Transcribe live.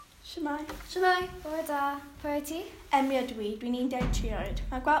Shwmai. Shwmai. Bore da. Pwy ti? Emmy ydw i, dwi'n 13 oed.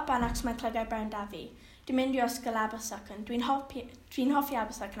 Mae gweld banach mae'n clygau brawn da fi. Dwi'n mynd i ysgol Abersycon. Dwi'n hoffi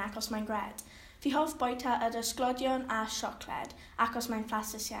Abersycon achos mae'n gred. Fi hoff bwyta ydy ysglodion a siocled achos mae'n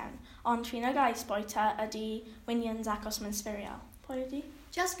plastus iawn. Ond fi'n agais bwyta ydy winions achos mae'n sfuriol. Pwy ydy?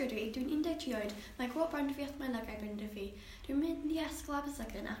 Jessica dwi, dwi'n 13 oed. Mae gweld brawn da fi at mae'n lygau brawn da fi. Dwi'n mynd i ysgol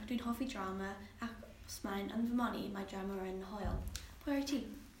Abersycon ac dwi'n hoffi drama achos mae'n yn fy moni mae drama yn hoel. Pwy ti?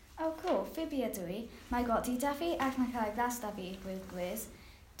 Oh, cool. Phoebe ydw i. Mae got di da fi ac mae cael glas da fi with Gwiz.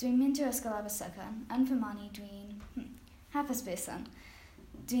 Dwi'n mynd i'r ysgol Abersycon. Yn fy mani dwi'n hapus person.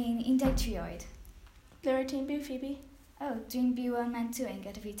 Dwi'n 13 oed. Ble rydw ti'n byw, Phoebe? Oh, dwi'n byw yn Mentwyn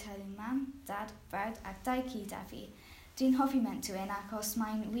gyda fi teulu mam, dad, brawd ac 2 ci da fi. Dwi'n hoffi Mentwyn achos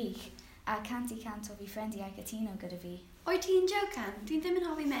mae'n wych a cant i cant o fi ffrindiau cytuno gyda fi. Oed ti'n jocan? Dwi'n ddim yn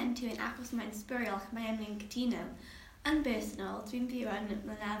hoffi Mentwyn achos mae'n sbwriel ac mae Emlyn cytuno. Yn personol, dwi'n byw yn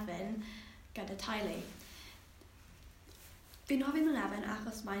Mynefyn gyda teulu. Dwi'n hoffi Mynefyn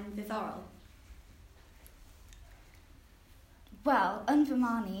achos mae'n ddiddorol. Wel, yn fy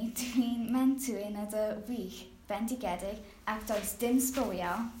mani, dwi'n Mentwyn ydy wych, bendigedig ac does dim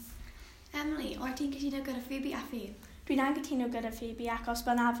sbwriel. Emily, oed ti'n cytuno gyda Phoebe a fi? Dwi'n anghytuno gyda Phoebe achos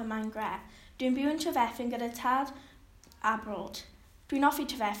Mynefyn mae'n gre. Dwi'n byw yn Trefethin gyda tad a brod. Dwi'n hoffi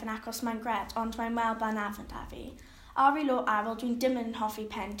Trefethin achos mae'n gred, ond mae'n wel Mynefyn da fi. Ar ei lo arol, dwi'n dim yn hoffi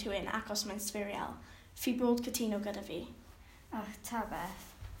Pentwyn achos mae'n sfuriol. Fi brod cytuno gyda fi. Ta beth.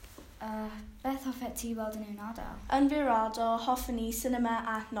 Beth hoffet ti weld yn yw'n ardal? Yn fiwrado, hoffwn ni cinema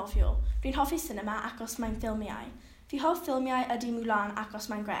a nofio. Dwi'n hoffi cinema achos mae'n ffilmiau. Fi hoff ffilmiau ydy Mulan achos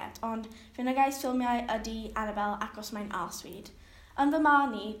mae'n gred, ond fi'n agais ffilmiau ydy Annabelle achos mae'n arswyd. Yn fy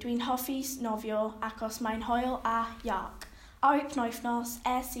mani, dwi'n hoffi nofio achos mae'n hoel a iach. Ar ei pnoethnos,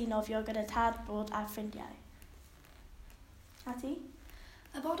 i nofio gyda tad, brod a ffrindiau. A ti?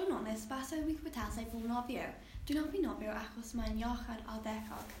 Y bod yn onest, basau wych bwytasau bod nofio. Dwi'n hoffi nofio achos mae'n iachad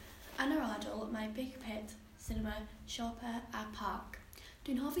ardderchog. Yn yr adol, mae Big Pit, cinema, siopa a parc.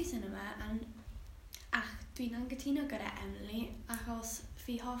 Dwi'n hoffi cinema ach dwi'n anghytuno gyda Emily achos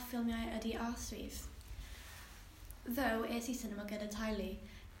fi hoff ffilmiau ydy arswydd. Ddow i cinema gyda teulu.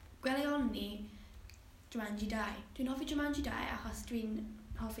 Gwelion ni Jumanji 2. Dwi'n hoffi Jumanji 2 achos dwi'n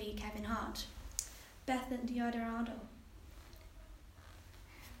hoffi Kevin Hart. Beth yn diod yr adol?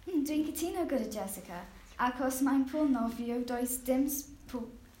 Dwi'n cytuno gyda Jessica, achos mae'n pŵl nofio does dim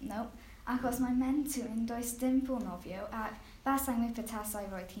achos mae'n Mentwyn does dim pŵl nofio ac fasau'n mynd petasau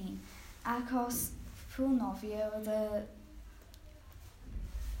roedd hi'n. Achos pŵl nofio ydy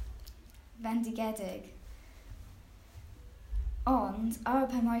fendigedig. Ond ar y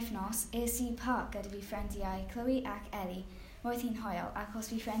penwythnos i parc gyda fi ffrindiau Chloe ac Ellie. Roedd hi'n hoel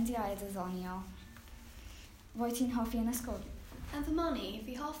achos fi ffrindiau ddiddoniol. Roedd hi'n hoffi yn ysgol. Yn fy moni,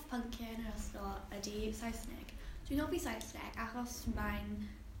 fi hoff pynciau yn yr ysgol ydy Saesneg. Dwi'n hoffi Saesneg achos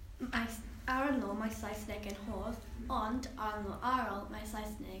ar y lo mae Saesneg yn hodd, ond ar y lo arol mae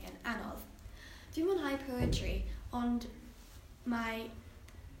Saesneg yn anodd. Dwi'n mwynhau poetry, ond mae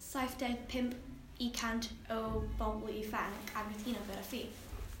 75% o bobl ifanc a cytuno gyda fi.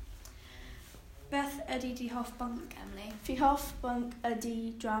 Beth ydy di hoff bwnc, Emily? Fi hoff bwnc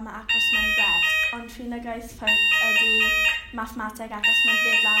ydy drama achos mae'n gred, ond fi'n agais ffwnc ydy mathemateg achos mae'n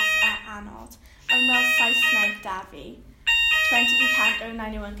diflas a anodd. Ond fel Saesneg da fi, 20% o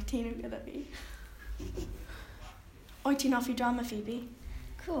 91 cytuno gyda fi. Oed ti'n hoffi drama, Phoebe?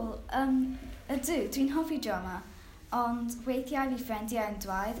 Cool. Ydw, dwi'n hoffi drama, ond weithiau fi ffrindiau yn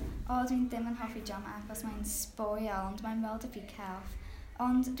dweud, dwi'n ddim yn hoffi drama achos mae'n sbwriel, ond mae'n weld y fi celf.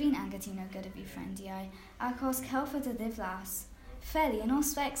 Ond dwi'n anghytuno gyda fi ffrindiau, achos celf ydy ddiflas. Felly, yn ôl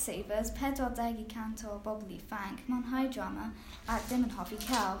Specsavers, 40% o bobl ifanc mewn high drama ac ddim yn hoffi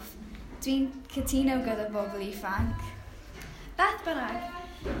celf. Dwi'n cytuno gyda bobl ifanc. Beth bynnag,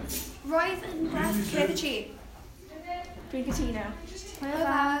 roedd yn beth gyda ti? Dwi'n cytuno. Hwyl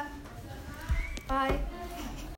dda. Bye.